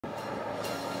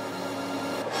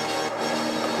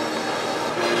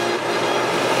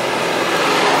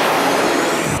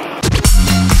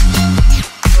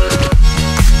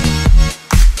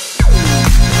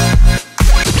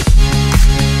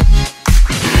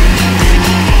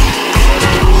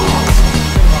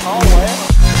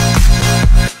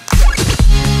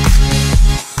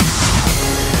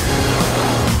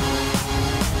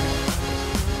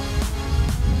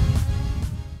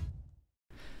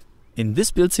In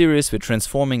this build series, we're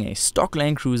transforming a stock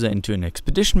Land Cruiser into an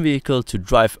expedition vehicle to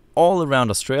drive all around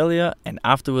Australia and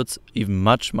afterwards even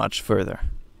much further.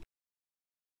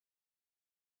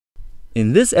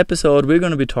 In this episode, we're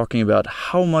going to be talking about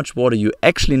how much water you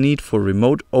actually need for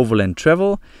remote overland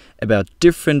travel, about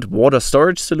different water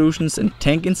storage solutions and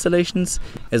tank installations,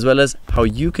 as well as how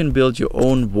you can build your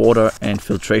own water and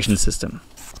filtration system.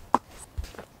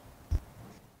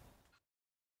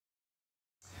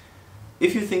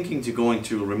 If you're thinking to going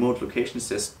to remote locations,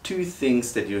 there's two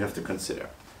things that you have to consider.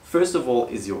 First of all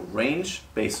is your range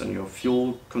based on your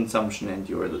fuel consumption and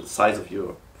the size of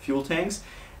your fuel tanks.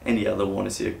 And the other one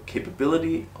is your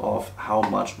capability of how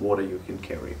much water you can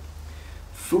carry.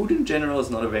 Food in general is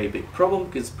not a very big problem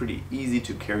because it's pretty easy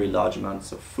to carry large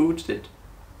amounts of food that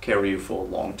carry you for a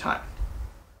long time.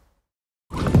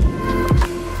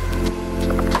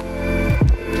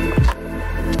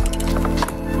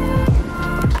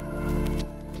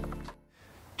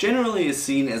 Generally is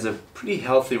seen as a pretty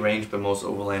healthy range by most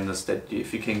overlanders that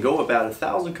if you can go about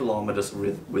 1,000 kilometers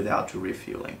without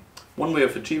refueling. One way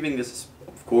of achieving this is,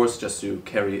 of course, just to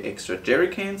carry extra jerry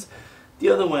cans. The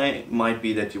other way might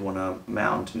be that you want to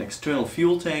mount an external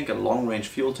fuel tank, a long-range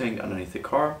fuel tank underneath the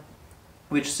car,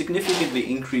 which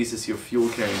significantly increases your fuel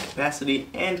carrying capacity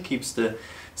and keeps the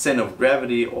center of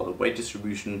gravity or the weight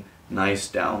distribution nice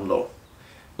down low.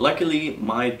 Luckily,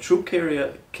 my troop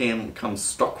carrier comes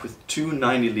stock with two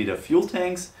 90-liter fuel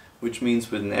tanks, which means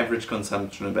with an average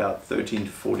consumption about 13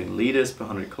 to 14 liters per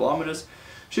 100 kilometers,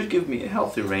 should give me a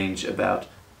healthy range about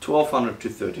 1,200 to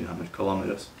 1,300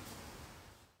 kilometers.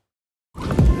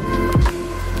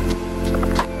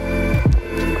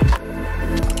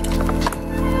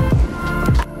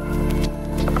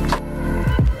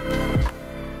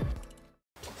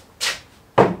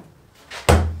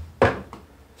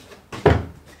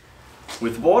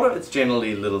 With water, it's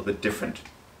generally a little bit different.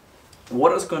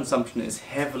 Water's consumption is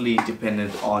heavily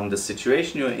dependent on the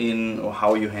situation you're in or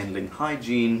how you're handling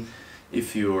hygiene,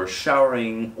 if you're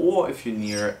showering or if you're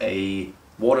near a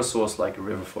water source like a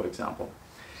river, for example.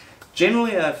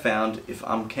 Generally, I've found if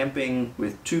I'm camping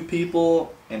with two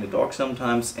people and a dog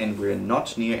sometimes and we're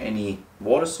not near any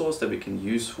water source that we can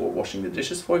use for washing the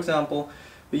dishes, for example,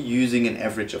 we're using an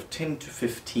average of 10 to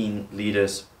 15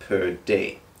 liters per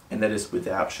day, and that is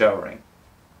without showering.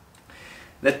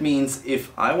 That means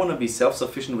if I want to be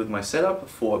self-sufficient with my setup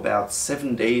for about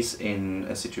 7 days in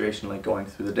a situation like going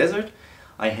through the desert,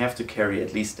 I have to carry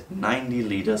at least 90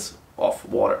 liters of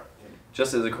water.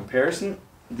 Just as a comparison,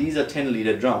 these are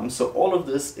 10-liter drums, so all of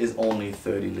this is only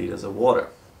 30 liters of water.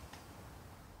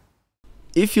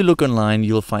 If you look online,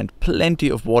 you'll find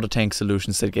plenty of water tank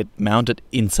solutions that get mounted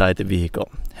inside the vehicle.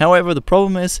 However, the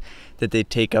problem is that they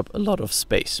take up a lot of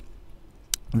space.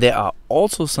 There are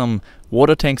also some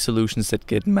water tank solutions that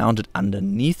get mounted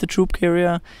underneath the troop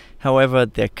carrier. However,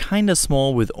 they're kinda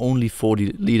small with only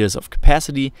 40 liters of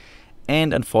capacity,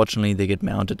 and unfortunately they get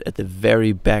mounted at the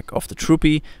very back of the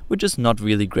Troopy, which is not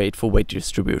really great for weight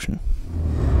distribution.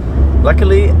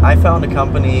 Luckily, I found a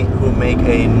company who make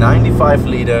a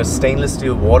 95-liter stainless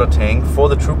steel water tank for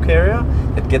the troop carrier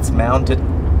that gets mounted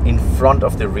in front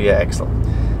of the rear axle.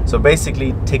 So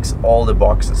basically ticks all the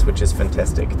boxes, which is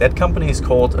fantastic. That company is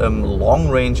called Long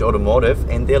Range Automotive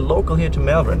and they're local here to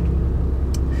Melbourne.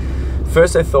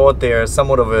 First I thought they're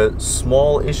somewhat of a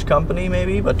small-ish company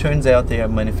maybe, but turns out they are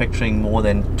manufacturing more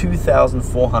than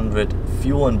 2,400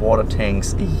 fuel and water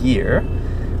tanks a year,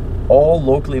 all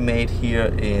locally made here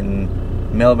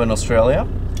in Melbourne, Australia.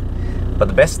 But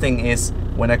the best thing is,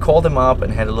 when I called them up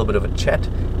and had a little bit of a chat,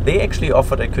 they actually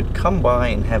offered I could come by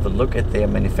and have a look at their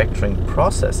manufacturing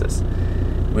processes,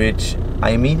 which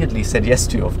I immediately said yes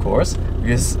to, of course,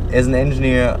 because as an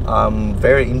engineer I'm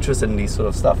very interested in these sort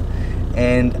of stuff,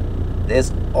 and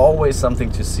there's always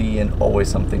something to see and always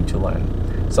something to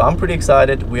learn. So I'm pretty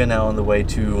excited. We are now on the way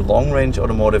to Long Range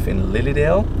Automotive in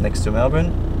Lilydale, next to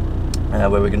Melbourne, where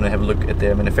we're going to have a look at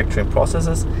their manufacturing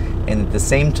processes, and at the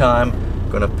same time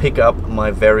going to pick up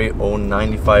my very own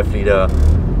 95-liter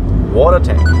water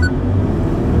tank.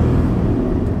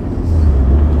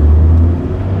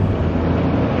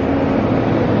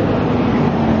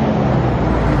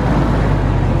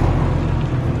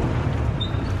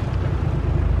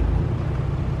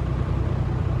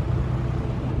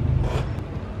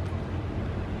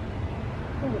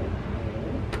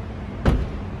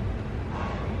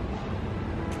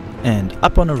 And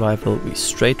upon arrival, we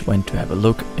straight went to have a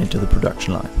look into the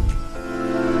production line.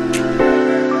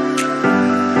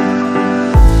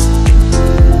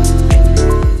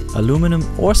 Aluminum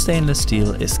or stainless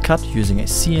steel is cut using a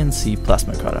CNC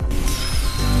plasma cutter.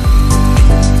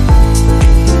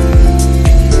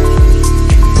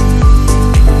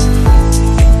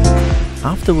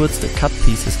 Afterwards, the cut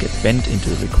pieces get bent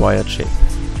into the required shape.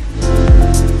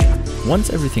 Once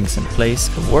everything's in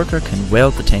place, a worker can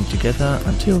weld the tank together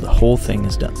until the whole thing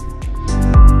is done.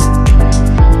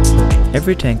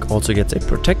 Every tank also gets a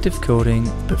protective coating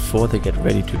before they get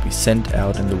ready to be sent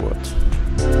out in the world.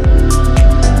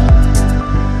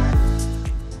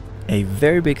 A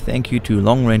very big thank you to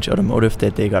Long Range Automotive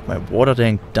that they got my water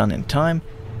tank done in time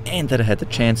and that I had the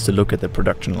chance to look at the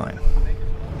production line.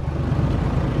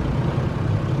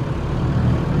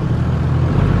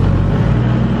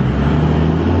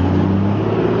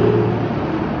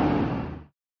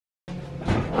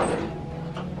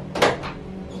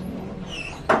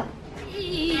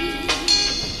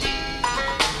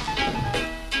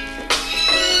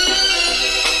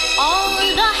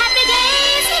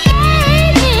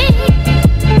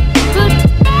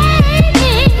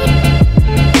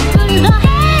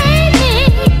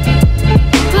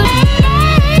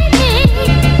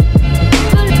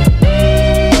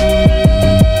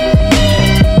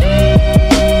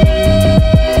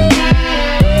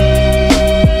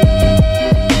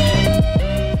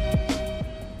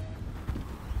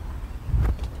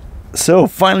 So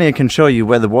finally I can show you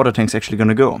where the water tank's actually going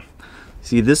to go.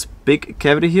 See this big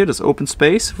cavity here, this open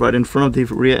space right in front of the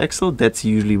rear axle, that's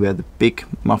usually where the big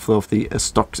muffler of the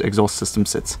stock exhaust system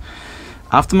sits.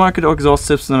 Aftermarket exhaust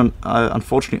system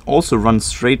unfortunately also runs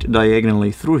straight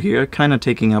diagonally through here, kind of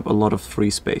taking up a lot of free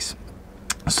space.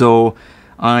 So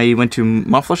I went to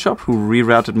muffler shop who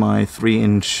rerouted my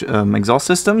 3-inch exhaust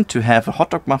system to have a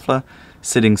hot dog muffler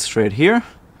sitting straight here.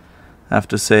 I have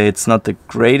to say it's not the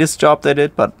greatest job they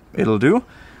did, but it'll do.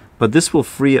 But this will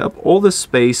free up all the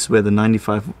space where the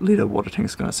 95-liter water tank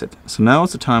is gonna sit. So now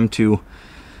is the time to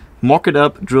mock it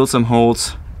up, drill some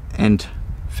holes, and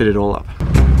fit it all up.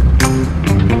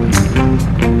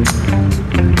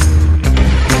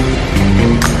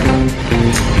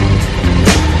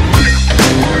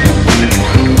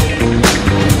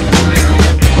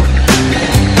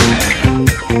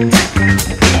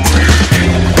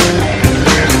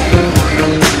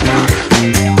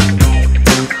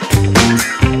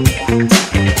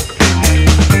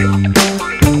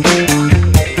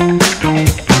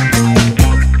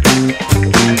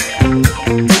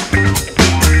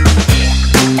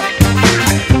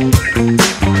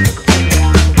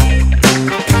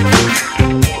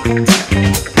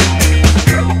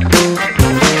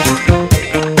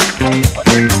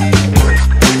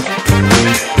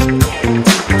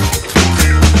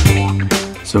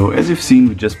 So as you've seen,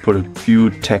 we just put a few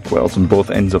tack welds on both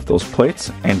ends of those plates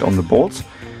and on the bolts.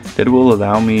 That will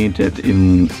allow me that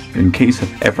in case I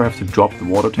ever have to drop the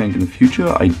water tank in the future,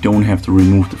 I don't have to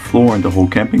remove the floor and the whole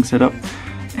camping setup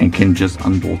and can just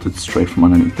unbolt it straight from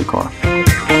underneath the car.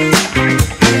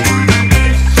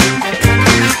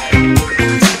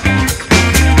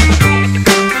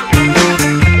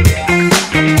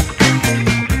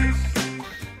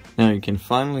 Now you can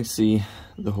finally see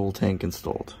the whole tank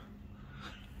installed.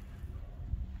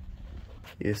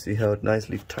 You see how it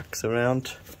nicely tucks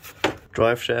around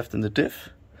drive shaft and the diff.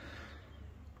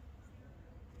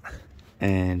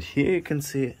 And here you can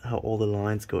see how all the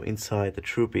lines go inside the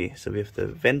Troopy. So we have the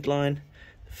vent line,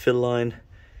 the fill line,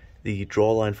 the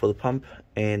draw line for the pump,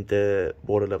 and the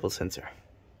water level sensor.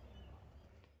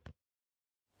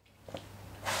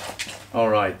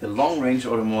 Alright, the Long Range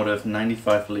Automotive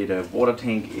 95-liter water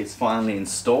tank is finally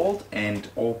installed and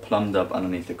all plumbed up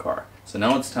underneath the car. So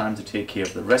now it's time to take care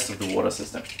of the rest of the water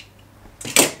system.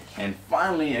 And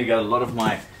finally I got a lot of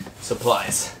my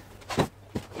supplies.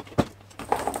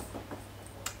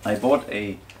 I bought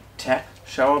a tap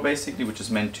shower basically, which is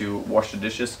meant to wash the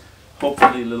dishes,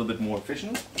 hopefully a little bit more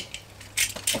efficient.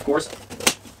 Of course,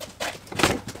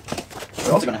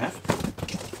 we're also going to have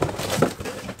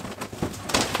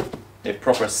a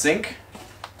proper sink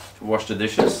to wash the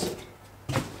dishes.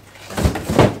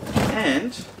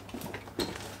 And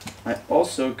I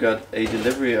also got a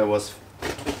delivery I was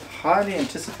highly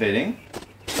anticipating,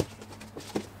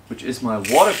 which is my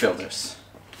water filters.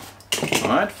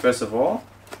 Alright, first of all,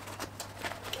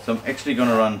 so I'm actually going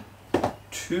to run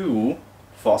 2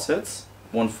 faucets,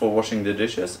 one for washing the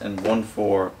dishes and one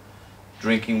for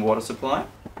drinking water supply.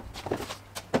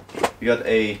 We got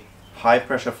a high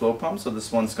pressure flow pump, so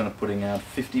this one's going to putting out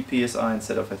 50 psi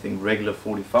instead of I think regular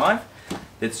 45.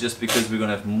 It's just because we're going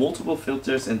to have multiple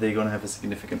filters and they're going to have a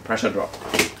significant pressure drop.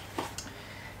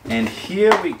 And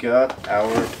here we got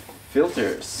our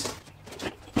filters.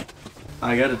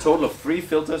 I got a total of 3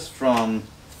 filters from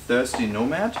Thirsty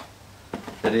Nomad.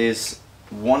 That is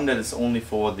one that is only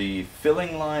for the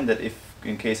filling line, that if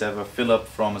in case I have a fill up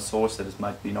from a source that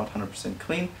might be not 100%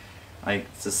 clean.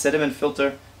 It's a sediment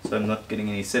filter, so I'm not getting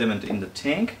any sediment in the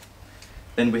tank.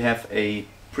 Then we have a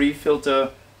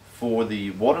pre-filter for the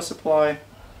water supply.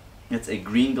 It's a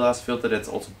green glass filter that's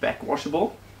also back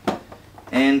washable.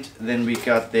 And then we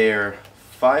got their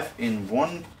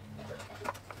 5-in-1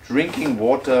 drinking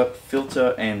water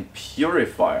filter and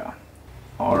purifier.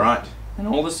 Alright, and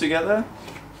all this together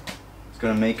is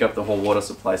going to make up the whole water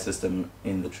supply system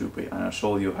in the Troopy, and I'll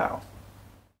show you how.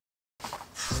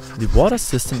 The water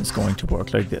system is going to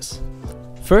work like this.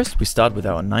 First, we start with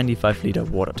our 95-liter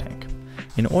water tank.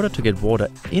 In order to get water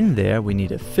in there, we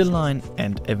need a fill line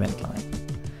and a vent line.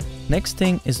 Next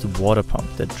thing is the water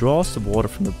pump that draws the water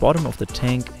from the bottom of the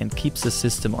tank and keeps the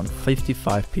system on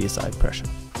 55 psi pressure.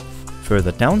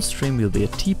 Further downstream will be a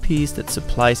T-piece that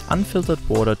supplies unfiltered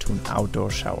water to an outdoor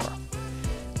shower.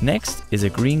 Next is a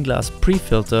green glass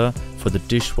pre-filter for the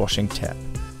dishwashing tap.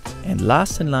 And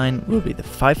last in line will be the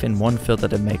 5-in-1 filter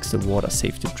that makes the water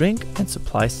safe to drink and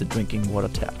supplies the drinking water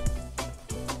tap.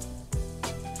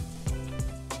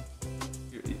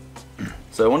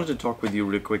 So I wanted to talk with you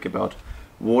real quick about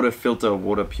water filter,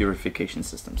 water purification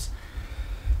systems.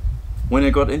 When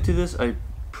I got into this, I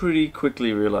pretty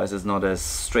quickly realized it's not as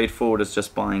straightforward as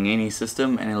just buying any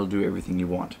system and it'll do everything you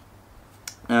want.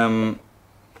 I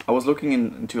was looking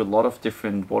into a lot of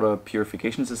different water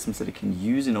purification systems that you can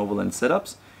use in overland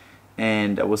setups,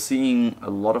 and I was seeing a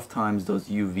lot of times those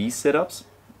UV setups.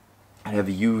 I have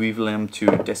a UV lamp to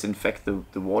disinfect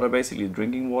the water, basically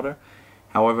drinking water.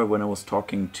 However, when I was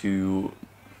talking to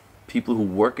people who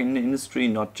work in the industry,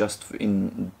 not just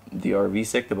in the RV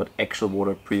sector, but actual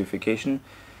water purification,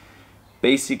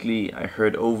 basically I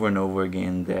heard over and over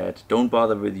again that don't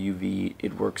bother with UV.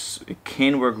 It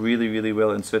can work really, really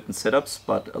well in certain setups,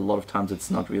 but a lot of times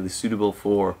it's not really suitable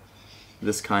for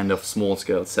this kind of small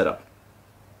scale setup.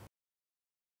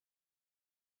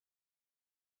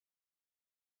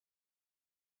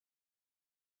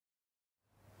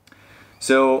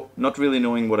 So, not really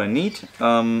knowing what I need,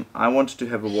 I wanted to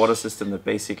have a water system that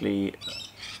basically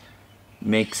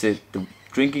makes the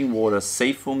drinking water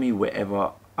safe for me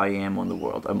wherever I am on the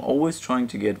world. I'm always trying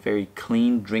to get very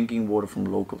clean drinking water from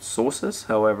local sources.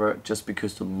 However, just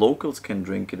because the locals can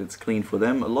drink it, it's clean for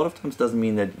them, a lot of times doesn't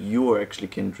mean that you actually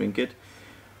can drink it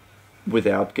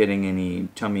without getting any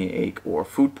tummy ache or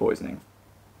food poisoning.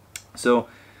 So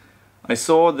I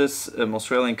saw this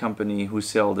Australian company who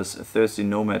sell this Thirsty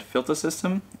Nomad filter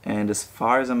system, and as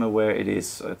far as I'm aware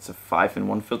it's a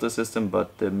 5-in-1 filter system,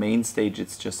 but the main stage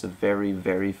it's just a very,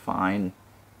 very fine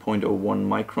 0.01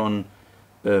 micron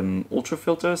ultra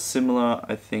filter, similar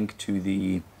I think to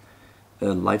the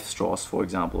Life Straws, for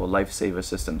example, or Lifesaver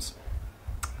systems.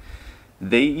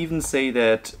 They even say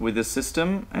that with this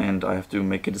system, and I have to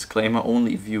make a disclaimer,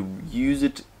 only if you use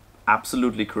it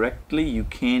absolutely correctly, you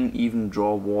can even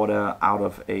draw water out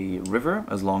of a river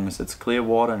as long as it's clear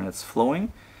water and it's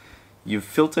flowing. You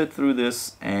filter it through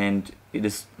this and it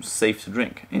is safe to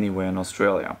drink anywhere in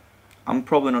Australia. I'm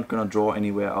probably not going to draw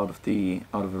anywhere out of a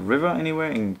river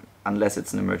anywhere unless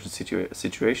it's an emergency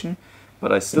situation,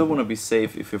 but I still want to be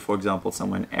safe if you're, for example,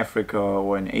 somewhere in Africa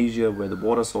or in Asia where the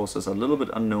water sources are a little bit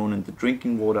unknown and the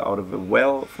drinking water out of a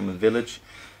well from a village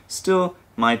still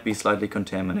might be slightly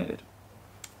contaminated.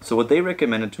 So what they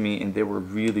recommended to me, and they were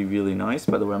really, really nice,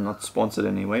 by the way, I'm not sponsored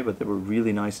anyway, but they were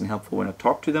really nice and helpful when I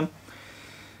talked to them.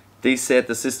 They said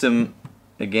the system,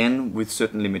 again, with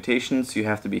certain limitations, you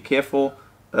have to be careful,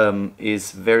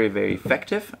 is very, very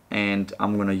effective, and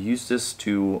I'm going to use this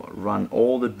to run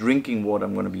all the drinking water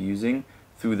I'm going to be using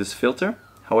through this filter.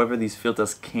 However, these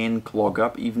filters can clog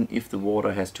up even if the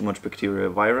water has too much bacteria or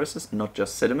viruses, not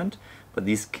just sediment, but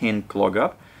these can clog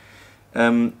up.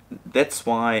 That's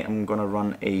why I'm gonna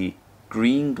run a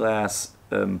green glass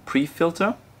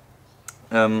pre-filter.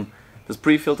 This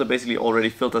pre-filter basically already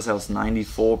filters out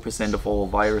 94% of all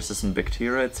viruses and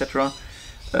bacteria, etc.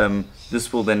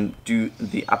 This will then do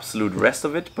the absolute rest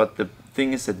of it, but the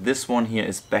thing is that this one here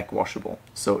is back washable.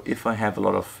 So if I have a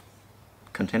lot of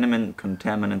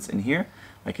contaminants in here,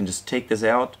 I can just take this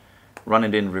out, run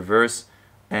it in reverse,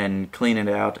 and clean it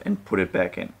out and put it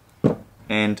back in.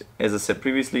 And as I said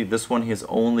previously, this one here is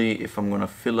only if I'm going to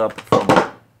fill up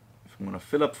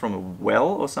from a well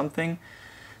or something.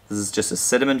 This is just a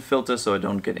sediment filter, so I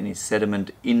don't get any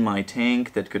sediment in my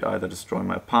tank that could either destroy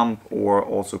my pump or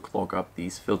also clog up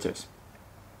these filters.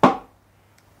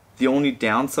 The only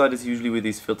downside is usually with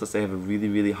these filters they have a really,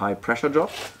 really high pressure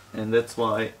drop, and that's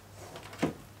why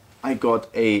I got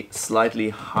a slightly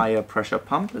higher pressure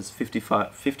pump. It's 50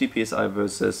 psi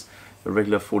versus a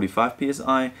regular 45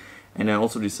 psi. And I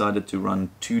also decided to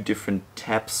run 2 different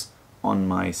taps on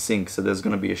my sink. So there's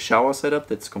going to be a shower setup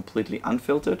that's completely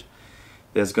unfiltered.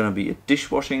 There's going to be a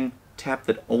dishwashing tap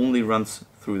that only runs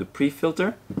through the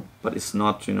pre-filter, but it's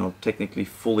not, you know, technically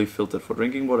fully filtered for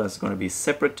drinking water. It's going to be a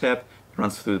separate tap. It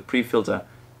runs through the pre-filter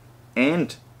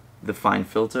and the fine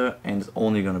filter, and it's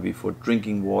only going to be for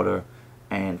drinking water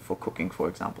and for cooking, for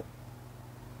example.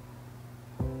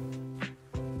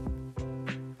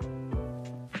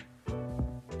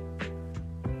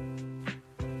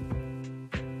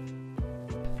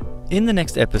 In the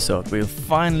next episode, we'll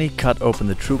finally cut open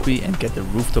the Troopy and get the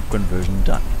rooftop conversion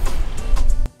done.